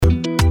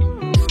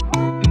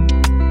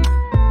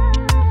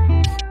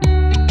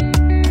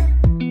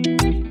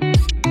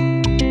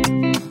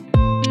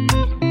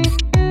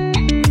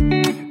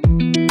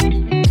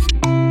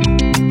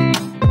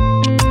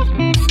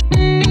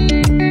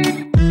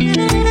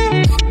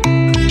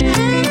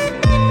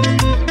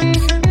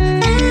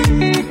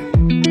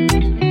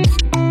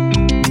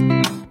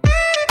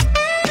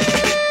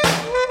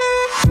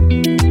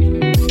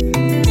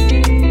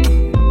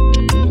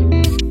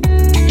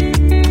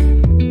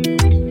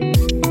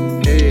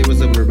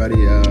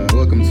everybody.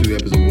 Welcome to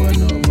episode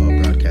 1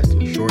 of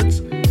Broadcasting Shorts.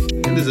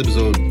 In this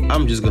episode,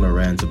 I'm just gonna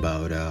rant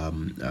about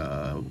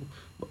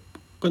what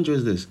country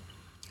is this?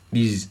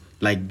 These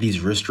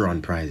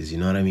restaurant prices. You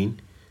know what I mean?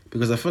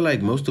 Because I feel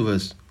like most of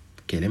us,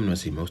 okay, let me not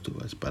say most of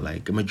us, but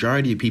like a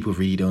majority of people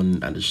really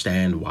don't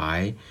understand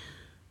why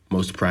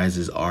most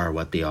prices are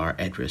what they are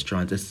at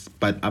restaurants.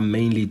 But I'm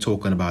mainly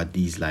talking about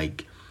these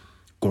like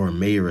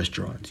gourmet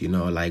restaurants. You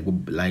know, like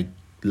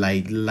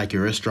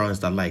your restaurants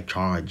that like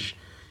charge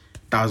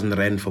 1,000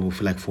 rand for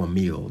a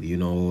meal. You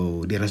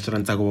know, the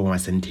restaurants are over my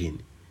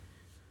centene.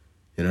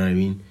 You know what I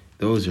mean?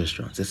 Those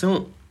restaurants.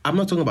 So I'm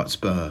not talking about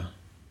Spur.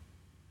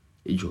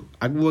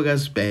 I work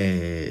as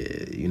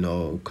Spur, you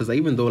know, because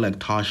even though like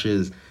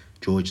Tasha's,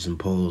 George's and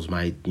Paul's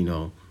might, you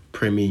know,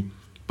 Premi,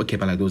 but keep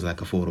like those like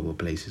affordable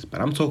places.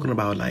 But I'm talking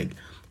about like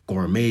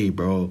gourmet,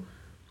 bro.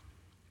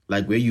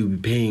 Like where you be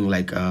paying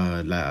like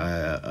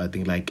I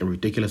think like a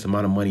ridiculous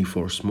amount of money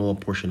for a small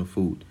portion of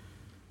food.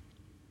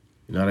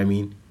 You know what I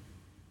mean?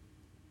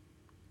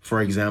 For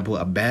example,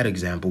 a bad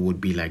example would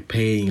be like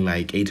paying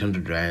like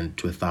 800 rand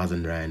to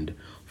 1,000 rand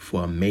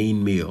for a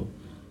main meal.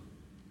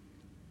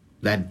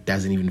 That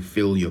doesn't even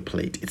fill your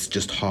plate. It's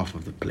just half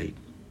of the plate.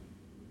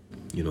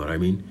 You know what I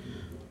mean?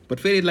 But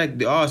fairly, like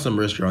there are some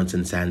restaurants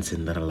in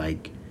Sandton that are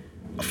like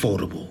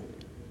affordable.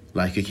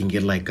 Like you can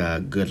get like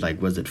a good,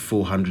 like, was it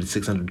 400,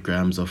 600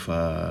 grams of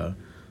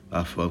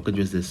what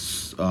was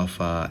this, of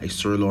a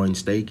sirloin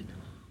steak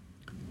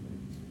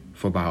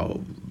for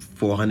about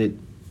 400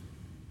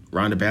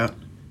 roundabout.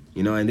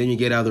 You know, and then you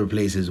get other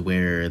places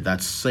where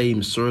that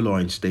same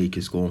sirloin steak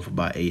is going for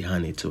about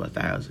 800 to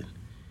 1,000.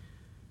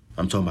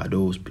 I'm talking about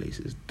those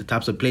places. The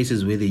types of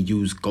places where they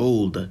use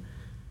gold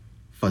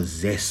for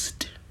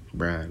zest,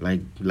 bruh.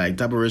 Like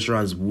type of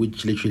restaurants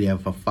which literally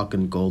have a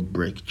fucking gold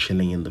brick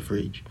chilling in the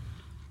fridge.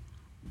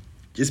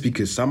 Just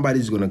because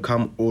somebody's gonna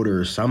come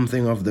order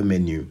something off the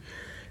menu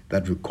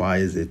that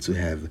requires it to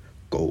have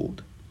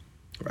gold,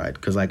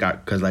 right? Cause I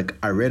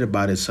read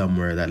about it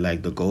somewhere that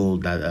like the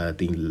gold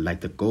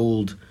the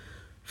gold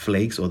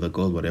flakes or the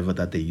gold whatever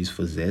that they use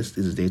for zest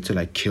is there to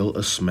like kill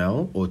a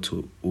smell or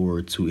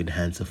to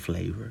enhance a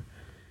flavor.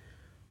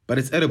 But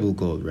it's edible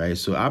gold, right?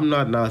 So I'm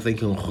not now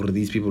thinking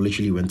these people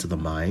literally went to the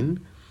mine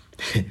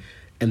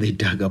and they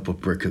dug up a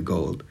brick of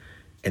gold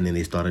and then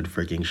they started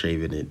freaking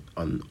shaving it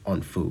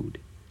on food.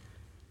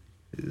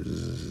 This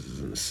is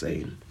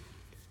insane.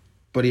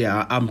 But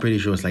yeah, I'm pretty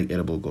sure it's like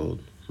edible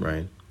gold,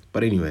 right?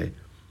 But anyway,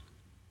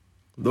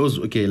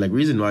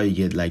 reason why you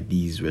get like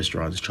these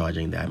restaurants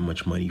charging that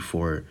much money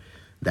for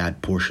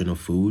that portion of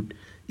food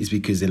is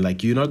because then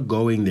like you're not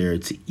going there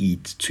to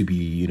eat to be,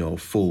 you know,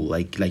 full.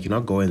 Like you're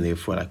not going there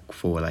for a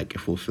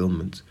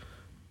fulfillment.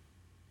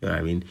 You know what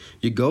I mean?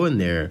 You're going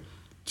there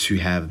to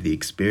have the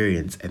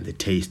experience and the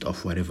taste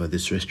of whatever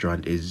this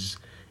restaurant is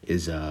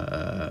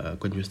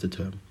what was the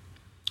term?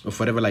 Of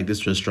whatever like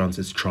this restaurant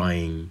is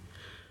trying.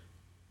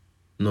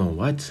 No,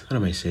 what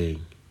am I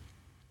saying?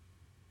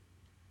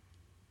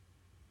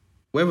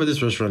 Wherever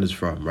this restaurant is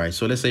from, right?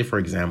 So let's say, for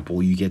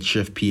example, you get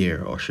Chef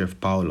Pierre or Chef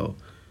Paolo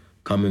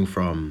coming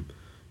from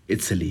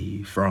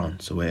Italy,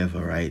 France, or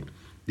wherever, right?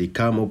 They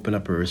come open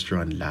up a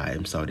restaurant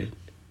in Saudi,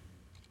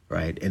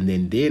 right? And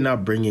then they're now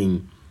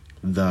bringing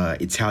the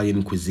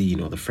Italian cuisine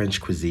or the French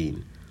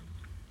cuisine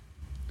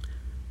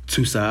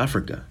to South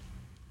Africa,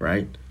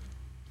 right?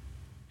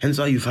 Hence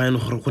why you find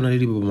escargot,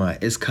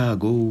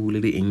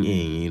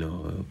 you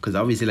know, because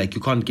obviously like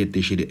you can't get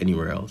this shit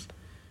anywhere else.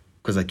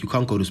 Because like you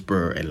can't go to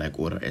Spur and like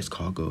order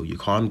escargot. You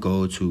can't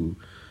go to,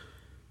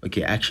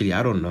 okay, actually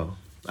I don't know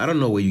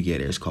where you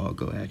get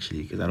escargot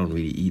actually, because I don't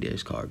really eat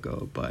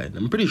escargot. But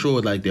I'm pretty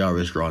sure like there are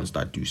restaurants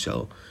that do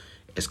sell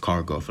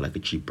escargot for like a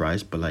cheap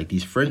price. But like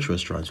these French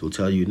restaurants will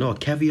tell you, no,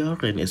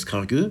 caviar and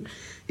escargot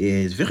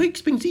is very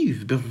expensive,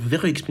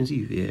 very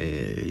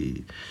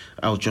expensive.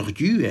 I'll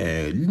charge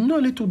you no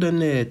little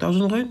than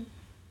 1,000 rand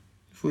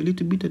for a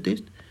little bit of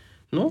taste.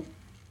 No?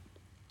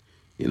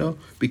 You know,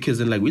 because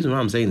then like reason why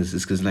I'm saying this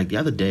is because like the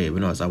other day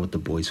when I was out with the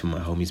boys for my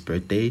homie's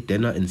birthday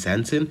dinner in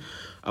Sandton,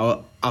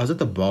 I was at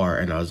the bar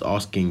and I was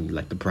asking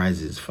like the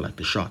prices for like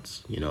the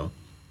shots, you know,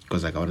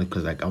 because I wanted to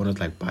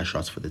like buy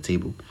shots for the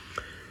table.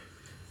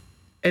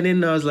 And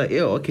then I was like,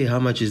 yo, okay, how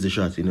much is the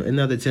shots, you know? And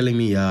now they're telling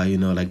me, you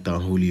know, like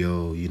Don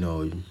Julio, you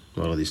know,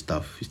 all of this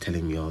stuff. He's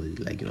telling me all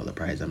the, like, you know, the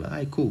price. I'm like, all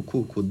right,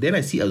 cool. Then I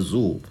see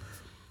Azul.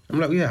 I'm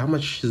like, yeah, how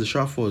much is the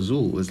shot for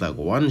Azul? It's like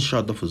one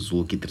shot of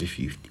Azul, get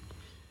 350.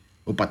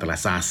 Upatala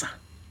Sasa.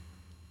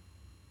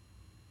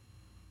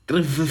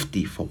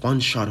 350 for one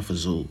shot of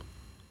Azul.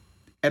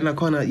 And I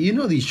kinda, you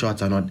know, these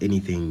shots are not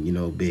anything, you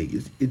know,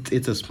 big.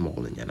 It's a small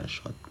Nyana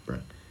shot, bro.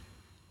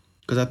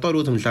 Because I thought it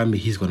was Mhlambi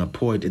he's gonna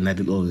pour it in that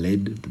little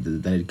lid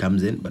that it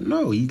comes in, but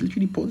no, he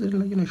literally pours it in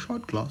like in a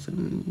shot glass,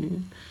 and you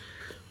know.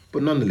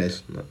 But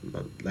nonetheless,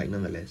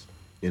 nonetheless,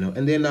 you know.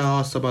 And then I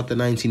asked about the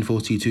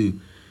 1942.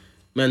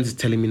 Man's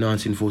telling me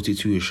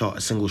 1942 a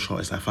single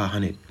shot is like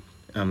 500.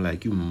 I'm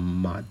like, you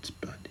mad,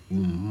 bud.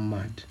 You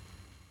mad.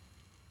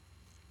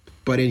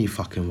 But any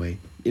fucking way.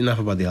 Enough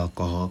about the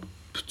alcohol.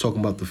 Talking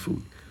about the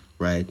food,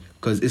 right?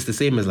 Because it's the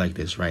same as like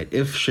this, right?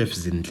 If Chef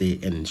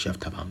Zintle and Chef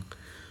Tabang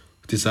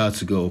decide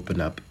to go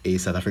open up a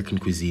South African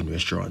cuisine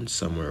restaurant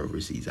somewhere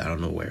overseas, I don't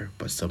know where,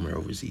 but somewhere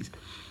overseas,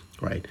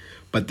 right?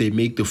 But they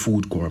make the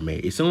food gourmet.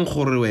 It's on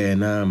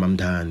Khorwena,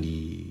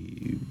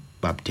 Mamdani,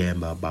 Bab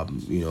Temba, Bab,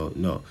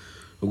 no.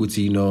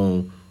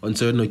 On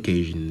certain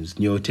occasions,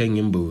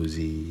 Tengin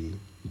Bozi,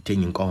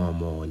 Tengin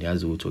Komo, and the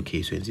other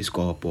occasions, it's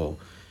Scorpo,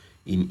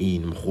 in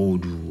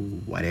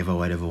Mhodu,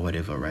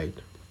 whatever, right?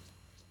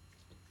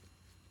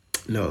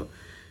 No,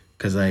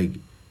 because like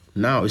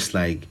now it's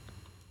like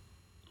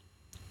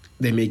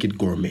they make it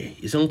gourmet.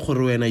 It's on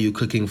Khorwena, you're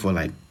cooking for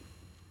like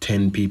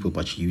 10 people,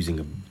 but you're using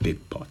a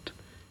big pot,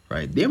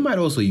 right? They might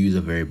also use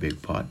a very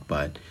big pot,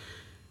 but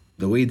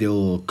the way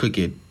they'll cook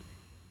it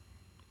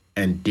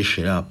and dish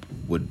it up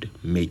would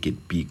make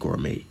it be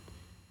gourmet.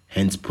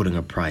 Hence putting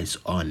a price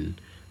on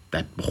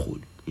that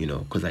food,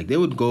 because like they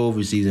would go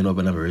overseas and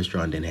open up a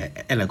restaurant and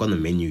like on the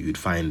menu you'd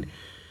find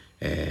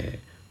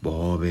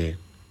bohobe,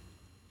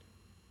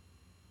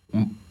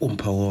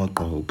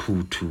 umpawako,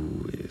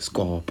 putu,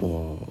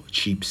 scorpo,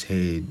 sheep's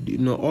head,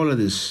 all of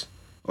this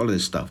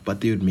stuff,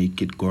 but they would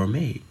make it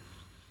gourmet,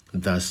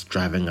 thus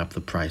driving up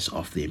the price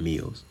of their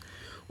meals.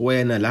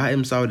 When la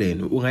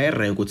emsawden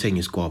ungayirrank uthenga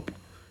iscorpo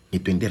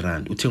nge-20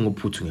 rand, uthenga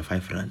uphuthu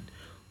nge-5 rand.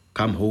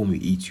 Come home, you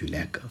eat, you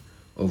lekker.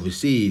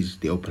 Overseas,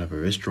 they open up a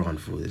restaurant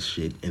for this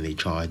shit and they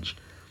charge,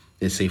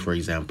 let's say for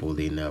example,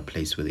 they're in a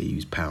place where they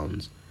use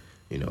pounds.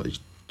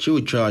 She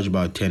would charge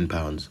about 10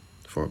 pounds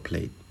for a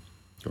plate,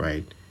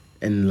 right?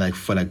 And like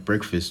for like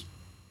breakfast,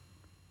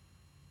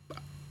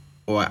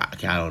 or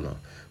okay, I don't know,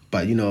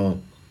 but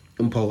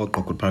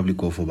Mpawaka could probably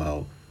go for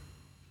about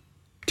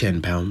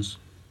 10 pounds.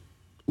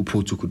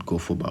 Uputu could go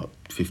for about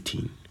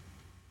 15,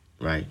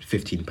 right?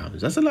 15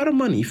 pounds. That's a lot of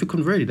money. If you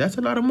convert it, that's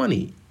a lot of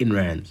money in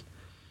rands.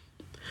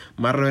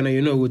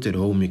 Marana, what's at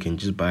home, you can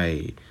just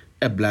buy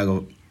a bag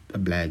of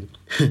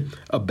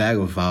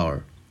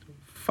flour.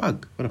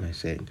 Fuck, what am I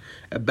saying?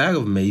 A bag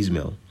of maize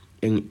meal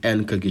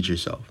and cook it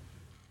yourself.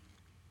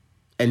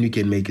 And you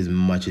can make as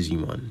much as you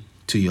want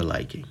to your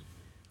liking,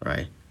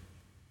 right?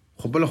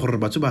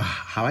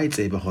 How I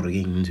say about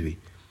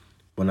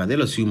when I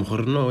assume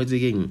no, it's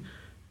again.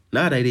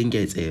 Not I didn't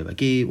get it.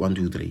 Okay, 1,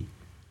 2, 3.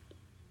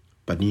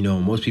 But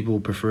most people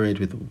prefer it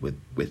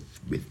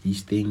with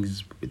these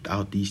things,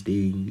 without these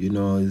things.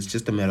 It's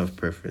just a matter of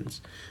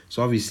preference.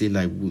 So obviously,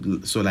 like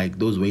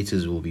those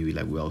waiters will be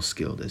like well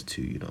skilled as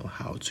to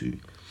how to,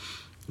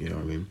 what I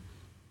mean.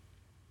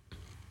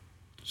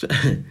 So,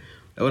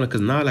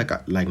 because now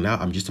now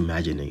I'm just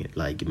imagining it.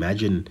 Like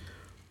imagine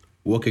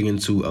walking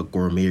into a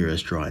gourmet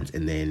restaurant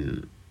and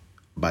then,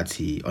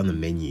 Bati on the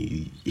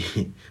menu,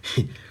 you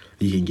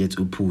can get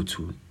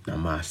uputu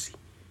namasi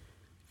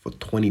for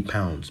 20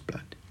 pounds,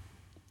 blood.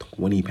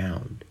 20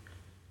 pounds.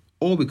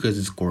 All because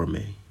it's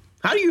gourmet.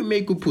 How do you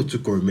make uputu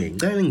gourmet?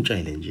 That ain't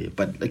challenge,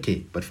 but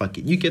okay, but fuck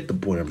it. You get the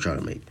point I'm trying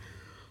to make,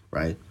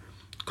 right?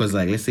 Because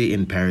like let's say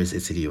in Paris,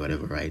 Italy, or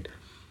whatever, right?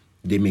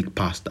 They make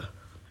pasta,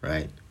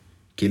 right?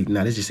 Okay,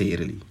 now let's just say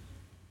Italy.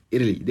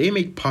 They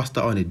make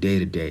pasta on a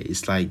day-to-day.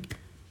 It's like,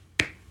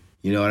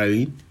 you know what I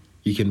mean?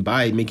 You can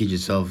buy it, make it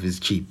yourself. It's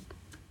cheap.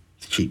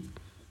 It's cheap,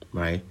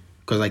 right?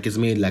 Because like it's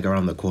made like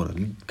around the corner.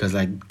 Because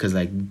like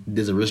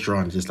there's a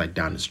restaurant just like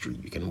down the street.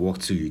 You can walk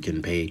to. You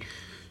can pay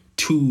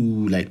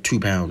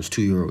 £2 pounds,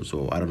 €2,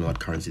 or I don't know what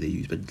currency they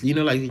use. But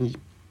like you can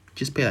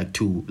just pay like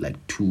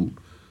two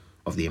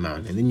of the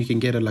amount, and then you can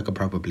get like a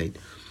proper plate.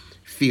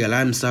 Feel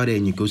I'm Saudi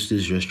and you go to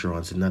these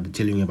restaurants and now they're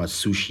telling you about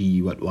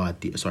sushi.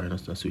 Sorry, not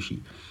sushi.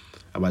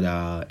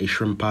 About a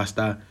shrimp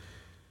pasta.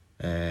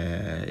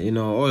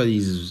 All of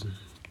these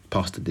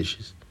pasta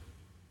dishes.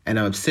 And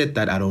I'm upset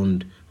that I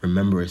don't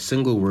remember a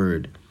single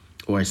word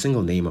or a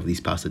single name of these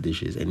pasta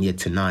dishes, and yet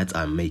tonight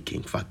I'm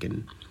making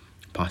fucking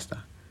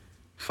pasta.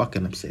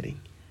 Fucking upsetting.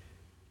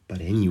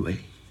 But anyway,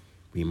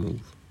 we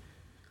move.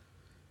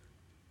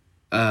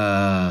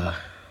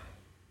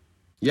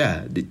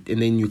 Yeah, and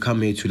then you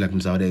come here to like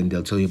Mzawde and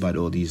they'll tell you about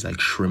all these like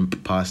shrimp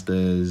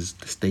pastas,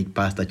 the steak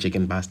pasta,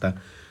 chicken pasta.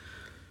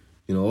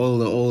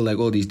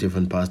 All these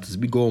different pastas.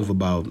 We go on for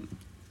about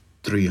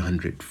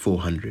 300,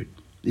 400.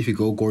 If you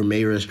go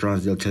gourmet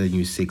restaurants, they'll tell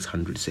you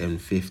 600,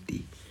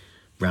 750,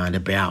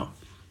 roundabout.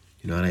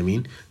 You know what I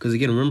mean? Because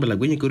again, remember, like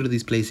when you go to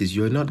these places,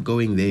 you're not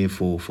going there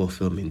for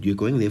fulfillment. You're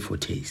going there for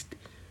taste.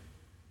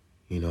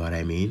 You know what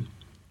I mean?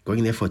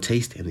 Going there for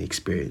taste and the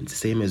experience.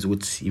 Same as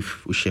with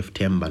Chef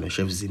Temba or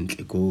Chef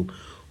Zintle go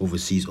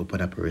overseas,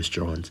 open up a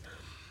restaurant.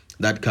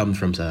 That comes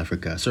from South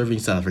Africa, serving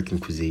South African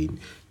cuisine.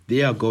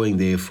 They are going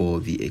there for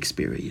the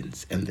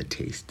experience and the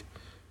taste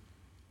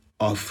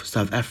of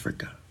South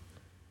Africa.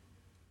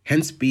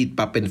 Hence be it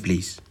pap and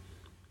vlees.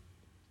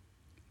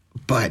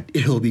 But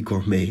it'll be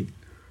gourmet.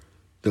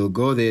 They'll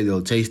go there,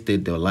 they'll taste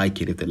it, they'll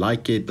like it. If they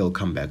like it, they'll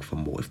come back for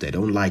more. If they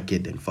don't like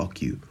it, then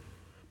fuck you.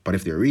 But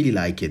if they really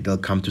like it, they'll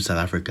come to South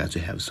Africa to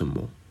have some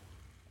more.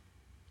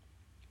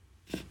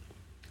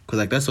 Because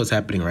like that's what's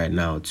happening right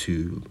now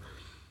to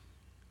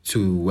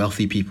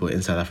wealthy people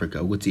in South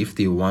Africa. If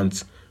they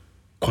want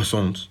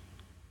croissants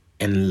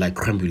and like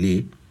crème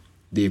brûlée,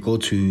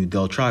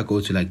 they'll try to go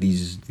to like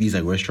these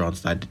like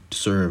restaurants that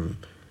serve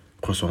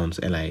croissants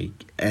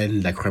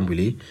and like creme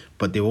brulee,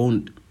 but they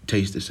won't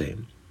taste the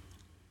same.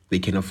 They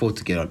can afford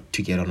to get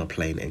on a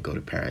plane and go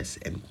to Paris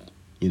and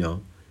you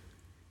know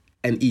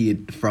and eat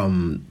it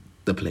from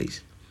the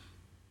place.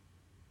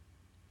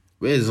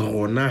 Whereas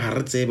rona ha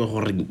re tsebe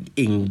gore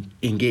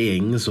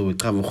eng so we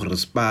travel gore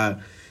Spa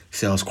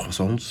sells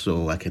croissants,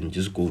 so I can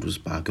just go to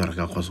Spa get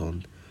a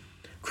croissant.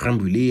 Creme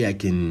brulee, I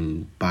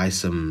can buy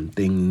some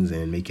things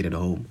and make it at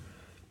home.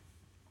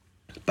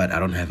 But I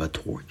don't have a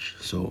torch,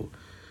 so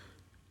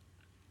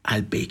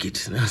I'll bake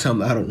it. I don't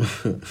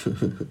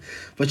know.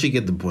 But you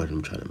get the point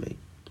I'm trying to make,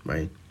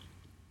 right?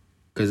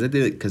 Because at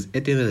the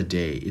end of the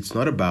day, it's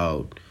not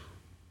about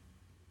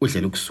what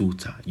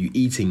you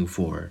eating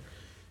for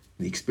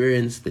the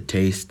experience, the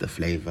taste, the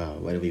flavor,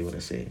 whatever you want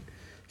to say.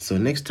 So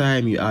next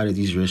time you're out at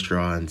these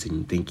restaurants and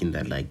you're thinking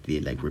that like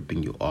they're like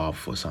ripping you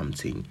off or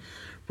something,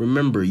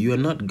 remember you are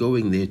not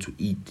going there to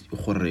eat. You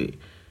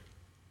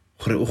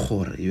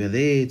are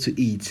there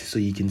to eat so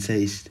you can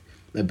taste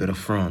a bit of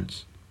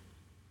France.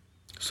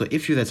 So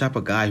if you're the type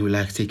of guy who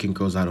likes taking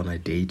girls out on a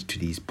date to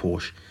these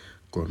posh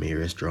gourmet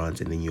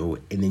restaurants, and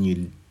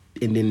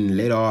then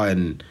later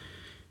on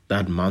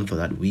that month or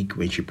that week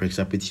when she breaks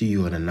up with you,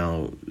 you're gonna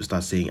now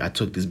start saying, I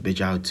took this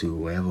bitch out to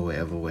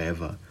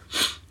wherever,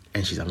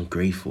 and she's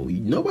ungrateful.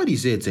 Nobody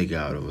said take her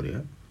out over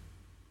there.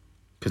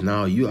 Because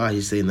now you are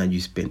just saying that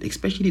you spent,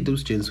 especially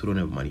those gents who don't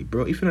have money.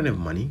 Bro, if you don't have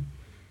money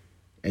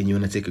and you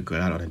want to take a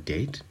girl out on a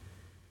date,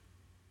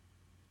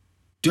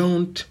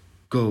 don't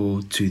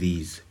go to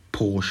these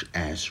posh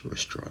ass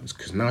restaurants,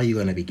 because now you're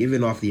going to be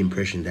giving off the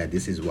impression that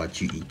this is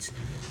what you eat,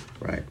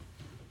 right?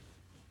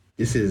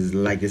 This is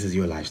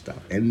your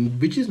lifestyle, and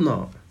which is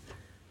not,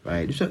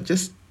 right?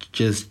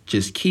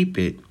 Just keep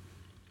it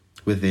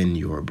within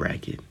your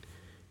bracket.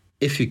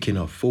 If you can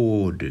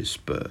afford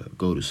Spur,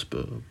 go to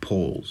Spur,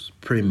 Paul's,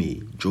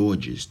 Primy,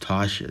 George's,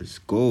 Tasha's,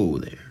 go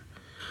there.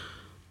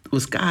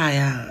 Those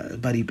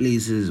buddy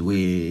places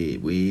where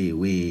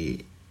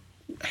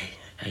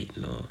I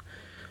know,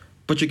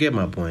 but you get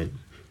my point.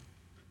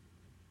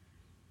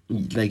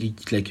 Like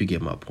you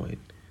get my point,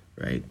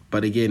 right?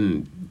 But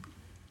again,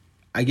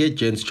 I get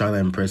gents trying to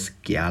impress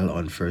gal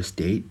on first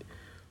date,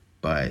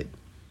 but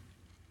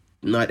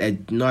not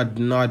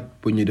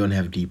when you don't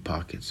have deep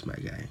pockets, my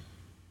guy.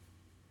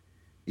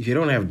 If you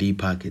don't have deep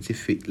pockets,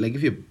 if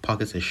your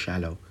pockets are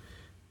shallow,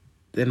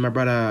 then my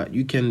brother,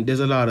 there's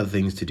a lot of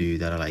things to do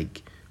that are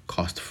like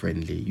cost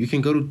friendly. You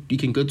can go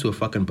to a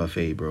fucking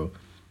buffet, bro,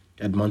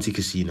 at Monte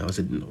Casino. I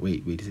said,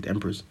 wait, is it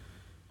Empress?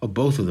 Or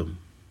both of them.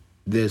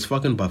 There's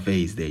fucking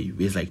buffets there.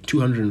 It's like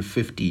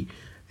 $250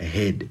 a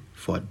head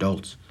for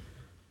adults.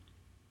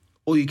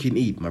 All you can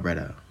eat, my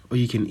brother. All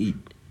you can eat.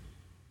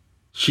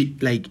 She,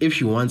 like, if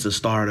she wants a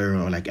starter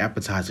or like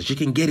appetizer, she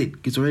can get it.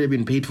 It's already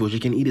been paid for. She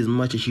can eat as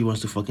much as she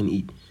wants to fucking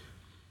eat.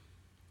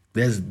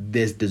 There's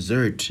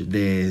dessert.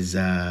 There's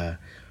a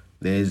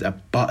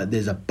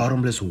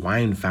bottomless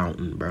wine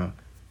fountain, bro.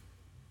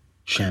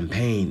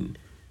 Champagne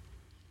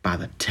by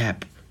the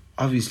tap.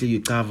 Obviously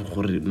you cover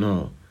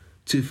no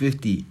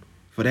 $250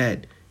 for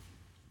that,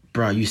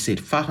 bro. You said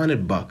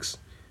 $500.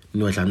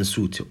 No, it's on the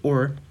suit.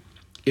 Or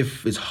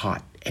if it's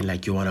hot and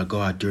like you wanna go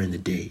out during the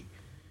day,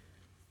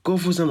 go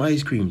for some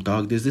ice cream,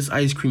 dog. There's this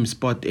ice cream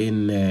spot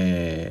in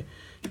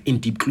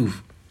Deep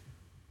Kloof.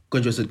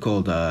 What's it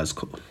called?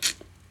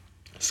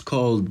 It's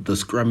called the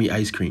Scrummy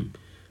Ice Cream.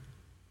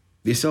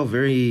 They sell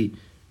very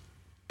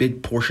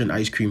big portion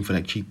ice cream for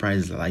like cheap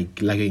prices.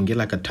 Like you can get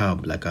like a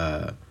tub, like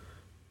a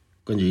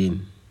okay,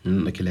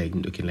 like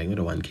not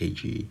a 1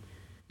 kg.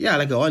 Yeah,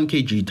 like a 1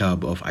 kg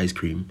tub of ice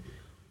cream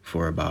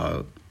for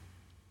about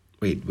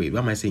wait, why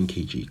am I saying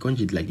kg?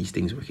 Konji, like these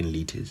things work in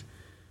liters,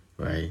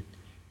 right?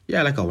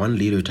 Yeah, like a 1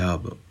 liter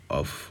tub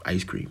of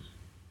ice cream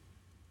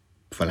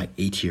for like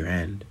 80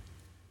 rand.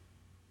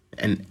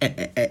 And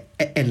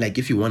like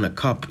if you want a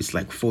cup, it's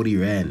like 40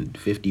 rand,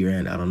 50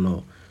 rand, I don't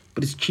know.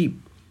 But it's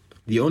cheap.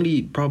 The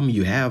only problem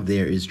you have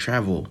there is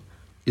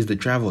the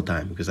travel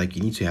time, because like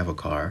you need to have a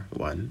car,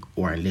 one,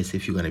 or unless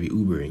if you're gonna be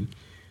Ubering,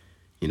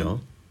 you know.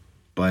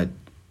 But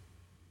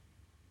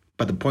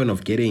the point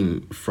of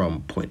getting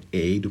from point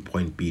A to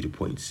point B to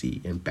point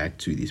C and back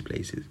to these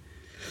places,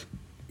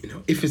 you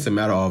know, if it's a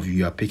matter of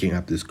you are picking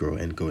up this girl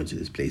and going to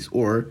this place,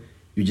 or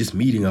you're just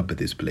meeting up at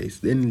this place,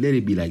 then let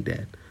it be like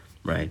that,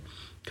 right?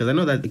 Because I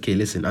know that, okay,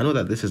 listen, I know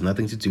that this has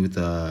nothing to do with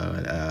with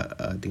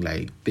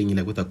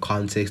the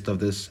context of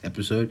this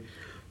episode,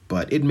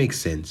 but it makes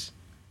sense,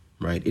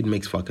 right? It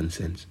makes fucking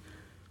sense.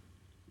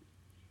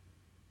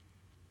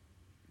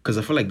 Because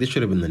I feel like this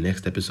should have been the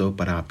next episode,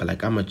 but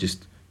like I'm gonna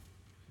just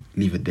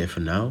leave it there for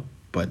now.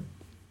 But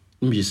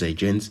let me just say,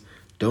 gents,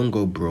 don't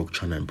go broke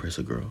trying to impress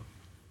a girl.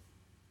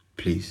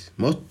 Please.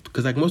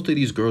 Because like most of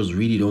these girls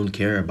really don't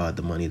care about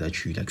the money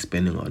that you like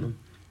spending on them.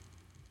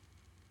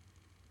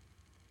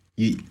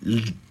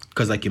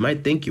 Because like you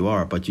might think you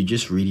are, but you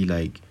just really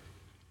like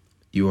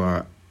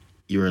you're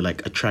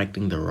like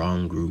attracting the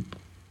wrong group.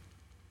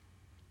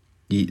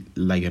 You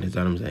understand what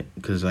I'm saying?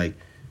 Because like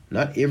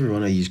not every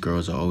one of these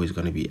girls are always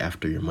gonna be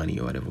after your money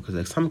or whatever. Because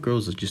like some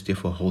girls are just there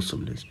for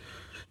wholesomeness.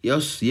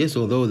 Yes,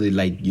 although they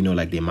like,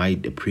 like they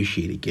might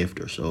appreciate a gift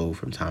or so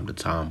from time to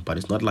time, but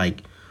it's not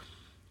like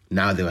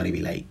now they're gonna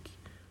be like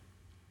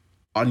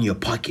on your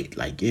pocket,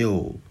 like,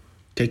 yo,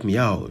 take me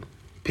out,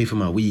 pay for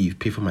my weave,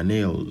 pay for my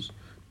nails,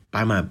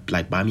 buy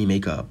me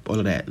makeup, all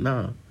of that.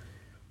 Nah.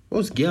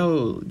 Most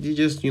girls, they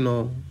just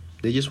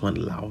want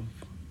love.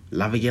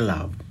 Love again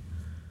love.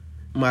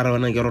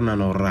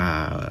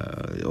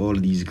 All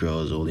these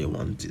girls, all they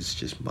want is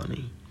just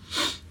money.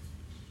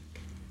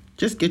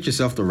 Just get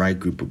yourself the right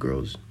group of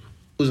girls.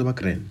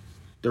 The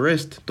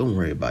rest, don't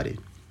worry about it.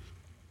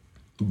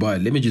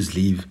 But let me just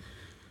leave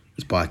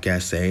this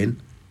podcast saying,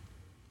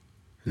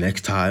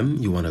 next time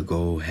you want to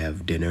go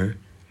have dinner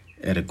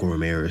at a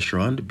gourmet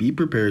restaurant, be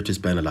prepared to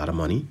spend a lot of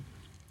money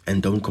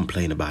and don't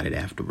complain about it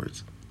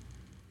afterwards.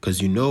 Because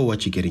you know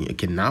what you're getting.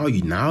 Okay, now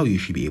you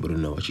should be able to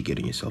know what you're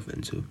getting yourself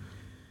into.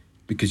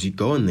 Because you're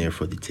going there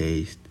for the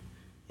taste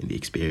and the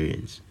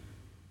experience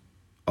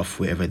of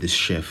wherever this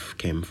chef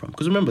came from.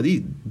 Because remember,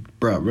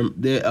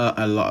 there are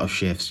a lot of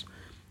chefs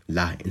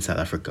in South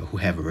Africa who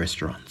have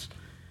restaurants,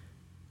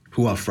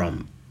 who are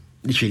from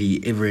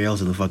literally everywhere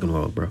else in the fucking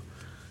world, bro.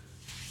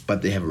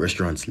 But they have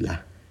restaurants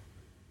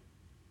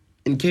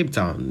in Cape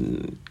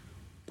Town.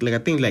 Like, I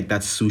think, like,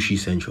 that's sushi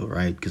central,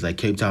 right? Because, like,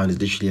 Cape Town is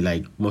literally,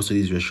 like, most of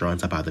these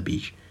restaurants are by the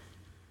beach.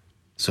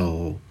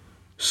 So,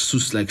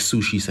 like,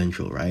 sushi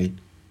central, right?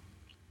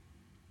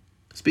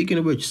 Speaking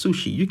of which,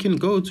 sushi, you can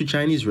go to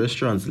Chinese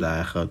restaurants,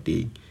 like,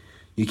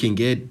 you can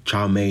get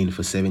chow mein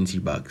for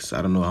 $70.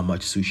 I don't know how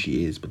much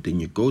sushi is, but then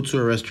you go to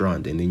a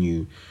restaurant and then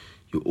you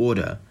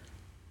order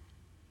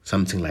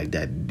something like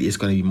that. It's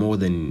going to be more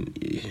than...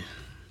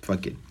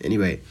 fuck it.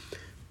 Anyway,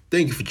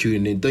 thank you for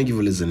tuning in. Thank you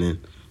for listening.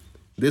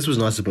 This was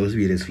not supposed to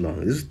be this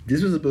long.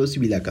 This was supposed to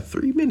be like a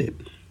 3-minute.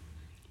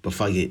 But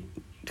fuck it.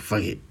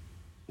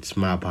 It's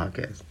my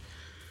podcast.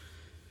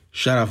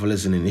 Shout out for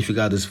listening. If you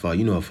got this far,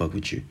 you know I fuck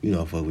with you. You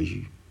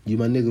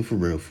my nigga for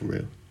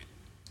real.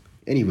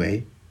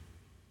 Anyway,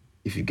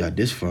 if you got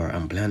this far,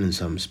 I'm planning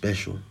something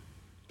special.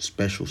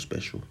 Special.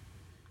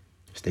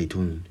 Stay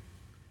tuned.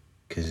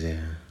 Because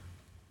it's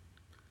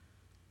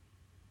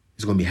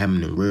going to be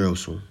happening real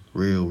soon.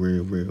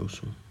 Real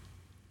soon.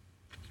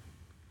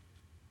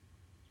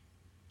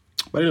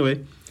 But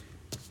anyway,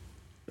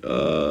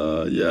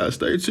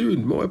 stay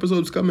tuned. More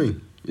episodes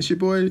coming. It's your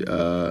boy,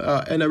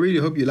 and I really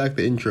hope you like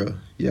the intro.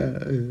 Yeah,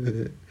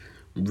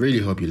 really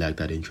hope you like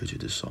that intro to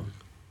this song.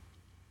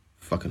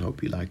 Fucking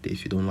hope you liked it.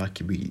 If you don't like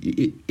it,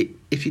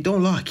 if you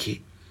don't like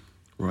it,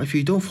 right? If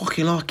you don't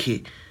fucking like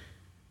it,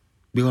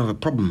 we're gonna have a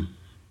problem,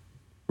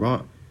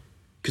 right?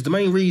 Because the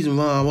main reason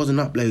why I wasn't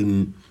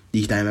uploading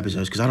these damn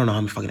episodes, because I don't know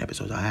how many fucking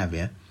episodes I have,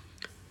 yeah?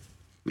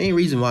 Main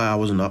reason why I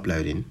wasn't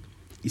uploading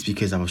is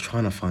because I was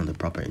trying to find the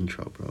proper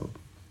intro, bro.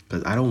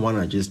 Because I don't want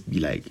to just be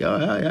like, yo,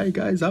 hi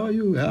guys, how are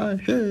you? Hi,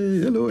 hey,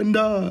 hello, and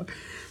no.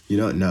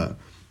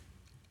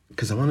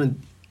 Because I want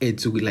it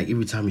to be like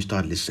every time you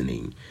start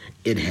listening,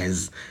 it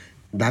has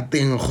that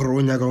thing, fuck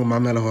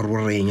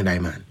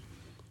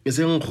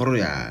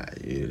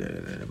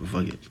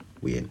it,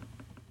 we in.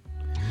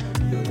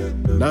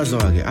 That's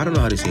all I get. I don't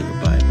know how to say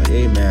goodbye, but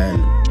hey,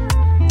 man,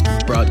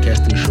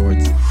 broadcasting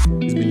shorts.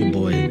 It's been your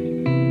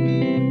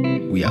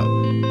boy. We out.